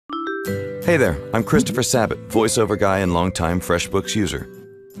Hey there, I'm Christopher Sabat, voiceover guy and longtime FreshBooks user.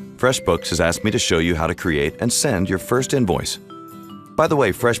 FreshBooks has asked me to show you how to create and send your first invoice. By the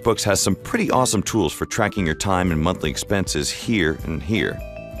way, FreshBooks has some pretty awesome tools for tracking your time and monthly expenses here and here.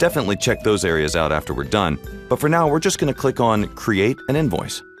 Definitely check those areas out after we're done, but for now we're just going to click on Create an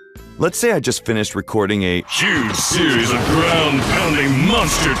Invoice. Let's say I just finished recording a huge series of ground-pounding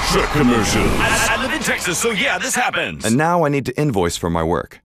monster truck commercials. I live in Texas, so yeah, this happens. and now I need to invoice for my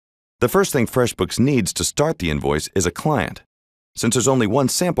work. The first thing FreshBooks needs to start the invoice is a client. Since there's only one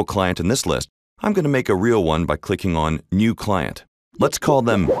sample client in this list, I'm going to make a real one by clicking on New Client. Let's call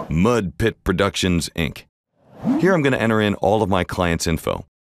them Mud Pit Productions, Inc. Here I'm going to enter in all of my client's info.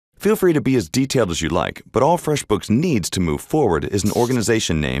 Feel free to be as detailed as you like, but all FreshBooks needs to move forward is an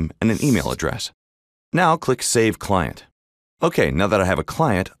organization name and an email address. Now click Save Client. Okay, now that I have a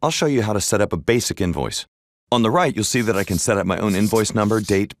client, I'll show you how to set up a basic invoice. On the right, you'll see that I can set up my own invoice number,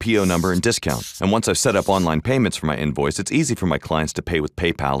 date, PO number, and discount. And once I've set up online payments for my invoice, it's easy for my clients to pay with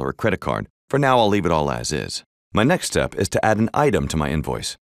PayPal or a credit card. For now, I'll leave it all as is. My next step is to add an item to my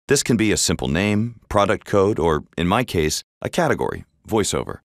invoice. This can be a simple name, product code, or, in my case, a category,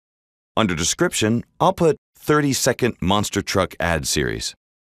 voiceover. Under description, I'll put 30-second monster truck ad series.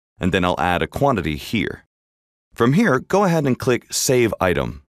 And then I'll add a quantity here. From here, go ahead and click Save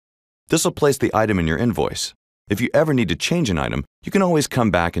Item. This will place the item in your invoice. If you ever need to change an item, you can always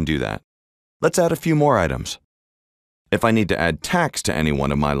come back and do that. Let's add a few more items. If I need to add tax to any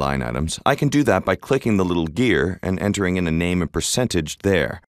one of my line items, I can do that by clicking the little gear and entering in a name and percentage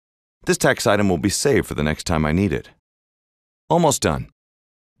there. This tax item will be saved for the next time I need it. Almost done.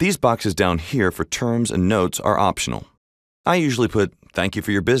 These boxes down here for terms and notes are optional. I usually put, "Thank you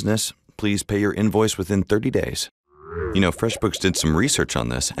for your business. Please pay your invoice within 30 days. You know, FreshBooks did some research on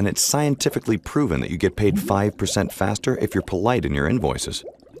this, and it's scientifically proven that you get paid 5% faster if you're polite in your invoices.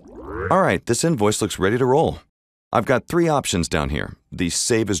 All right, this invoice looks ready to roll. I've got 3 options down here. The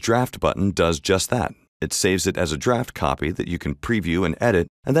Save as Draft button does just that. It saves it as a draft copy that you can preview and edit,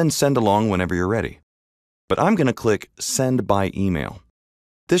 and then send along whenever you're ready. But I'm going to click Send by Email.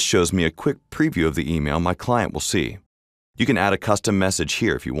 This shows me a quick preview of the email my client will see. You can add a custom message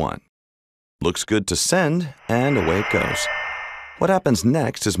here if you want. Looks good to send, and away it goes. What happens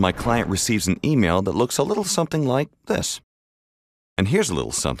next is my client receives an email that looks a little something like this. And here's a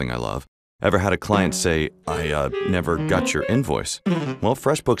little something I love. Ever had a client say, I never got your invoice? Well,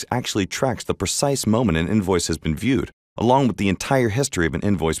 FreshBooks actually tracks the precise moment an invoice has been viewed, along with the entire history of an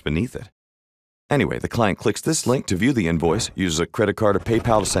invoice beneath it. Anyway, the client clicks this link to view the invoice, uses a credit card or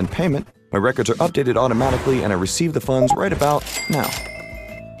PayPal to send payment, my records are updated automatically, and I receive the funds right about now.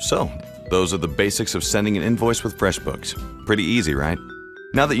 So, those are the basics of sending an invoice with FreshBooks. Pretty easy, right?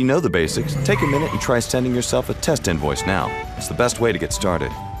 Now that you know the basics, take a minute and try sending yourself a test invoice now. It's the best way to get started.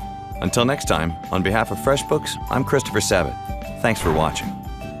 Until next time, on behalf of FreshBooks, I'm Christopher Sabat. Thanks for watching.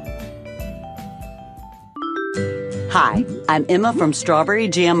 Hi, I'm Emma from Strawberry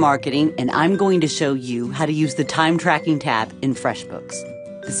Jam Marketing, and I'm going to show you how to use the time tracking tab in FreshBooks.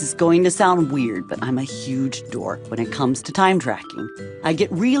 This is going to sound weird, but I'm a huge dork when it comes to time tracking. I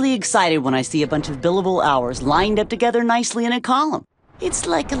get really excited when I see a bunch of billable hours lined up together nicely in a column. It's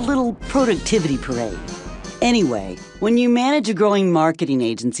like a little productivity parade. Anyway, when you manage a growing marketing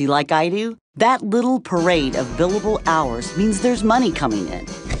agency like I do, that little parade of billable hours means there's money coming in.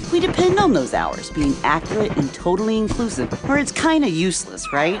 We depend on those hours being accurate and totally inclusive, or it's kind of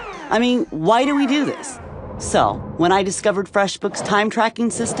useless, right? I mean, why do we do this? So, when I discovered FreshBooks' time tracking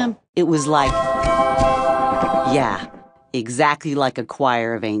system, it was like, yeah, exactly like a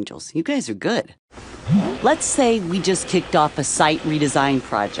choir of angels. You guys are good. Let's say we just kicked off a site redesign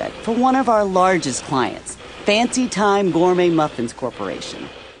project for one of our largest clients, Fancy Time Gourmet Muffins Corporation.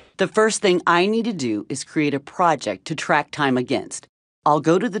 The first thing I need to do is create a project to track time against. I'll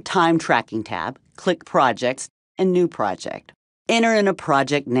go to the Time Tracking tab, click Projects, and New Project. Enter in a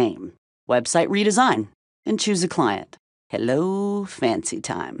project name, Website Redesign, and choose a client. Hello, Fancy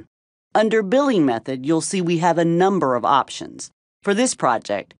Time. Under Billing Method, you'll see we have a number of options. For this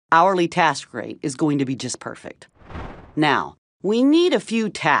project, hourly task rate is going to be just perfect. Now, we need a few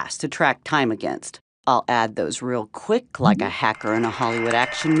tasks to track time against. I'll add those real quick, like a hacker in a Hollywood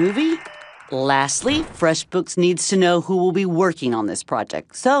action movie. Lastly, FreshBooks needs to know who will be working on this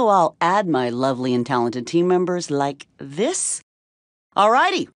project, so I'll add my lovely and talented team members like this.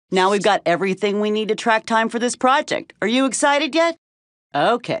 Alrighty, now we've got everything we need to track time for this project. Are you excited yet?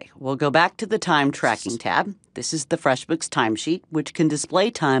 Okay, we'll go back to the Time Tracking tab. This is the FreshBooks timesheet, which can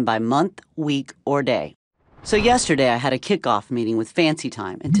display time by month, week, or day. So yesterday I had a kickoff meeting with Fancy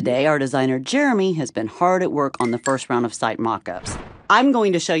Time, and today our designer Jeremy has been hard at work on the first round of site mockups. I'm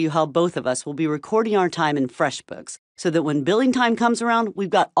going to show you how both of us will be recording our time in FreshBooks so that when billing time comes around, we've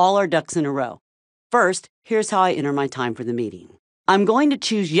got all our ducks in a row. First, here's how I enter my time for the meeting. I'm going to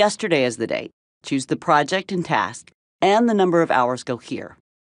choose yesterday as the date, choose the project and task, and the number of hours go here.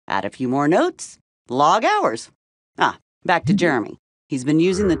 Add a few more notes, log hours. Back to Jeremy. He's been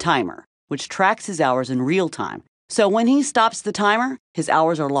using the timer, which tracks his hours in real time. So when he stops the timer, his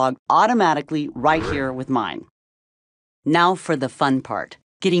hours are logged automatically right here with mine. Now for the fun part,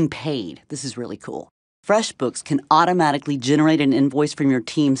 getting paid. This is really cool. FreshBooks can automatically generate an invoice from your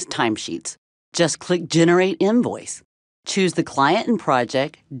team's timesheets. Just click Generate Invoice. Choose the client and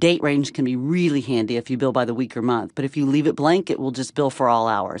project. Date range can be really handy if you bill by the week or month, but if you leave it blank, it will just bill for all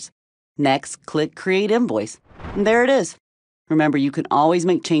hours. Next, click Create Invoice. And there it is. Remember, you can always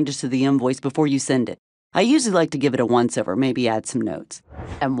make changes to the invoice before you send it. I usually like to give it a once-over, maybe add some notes.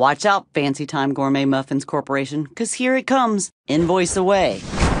 And watch out, Fancy Time Gourmet Muffins Corporation, because here it comes, invoice away.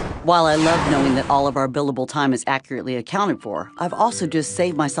 While I love knowing that all of our billable time is accurately accounted for, I've also just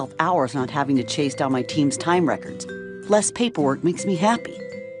saved myself hours not having to chase down my team's time records. Less paperwork makes me happy.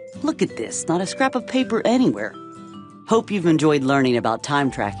 Look at this, not a scrap of paper anywhere. Hope you've enjoyed learning about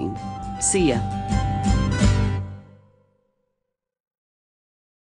time tracking. See ya.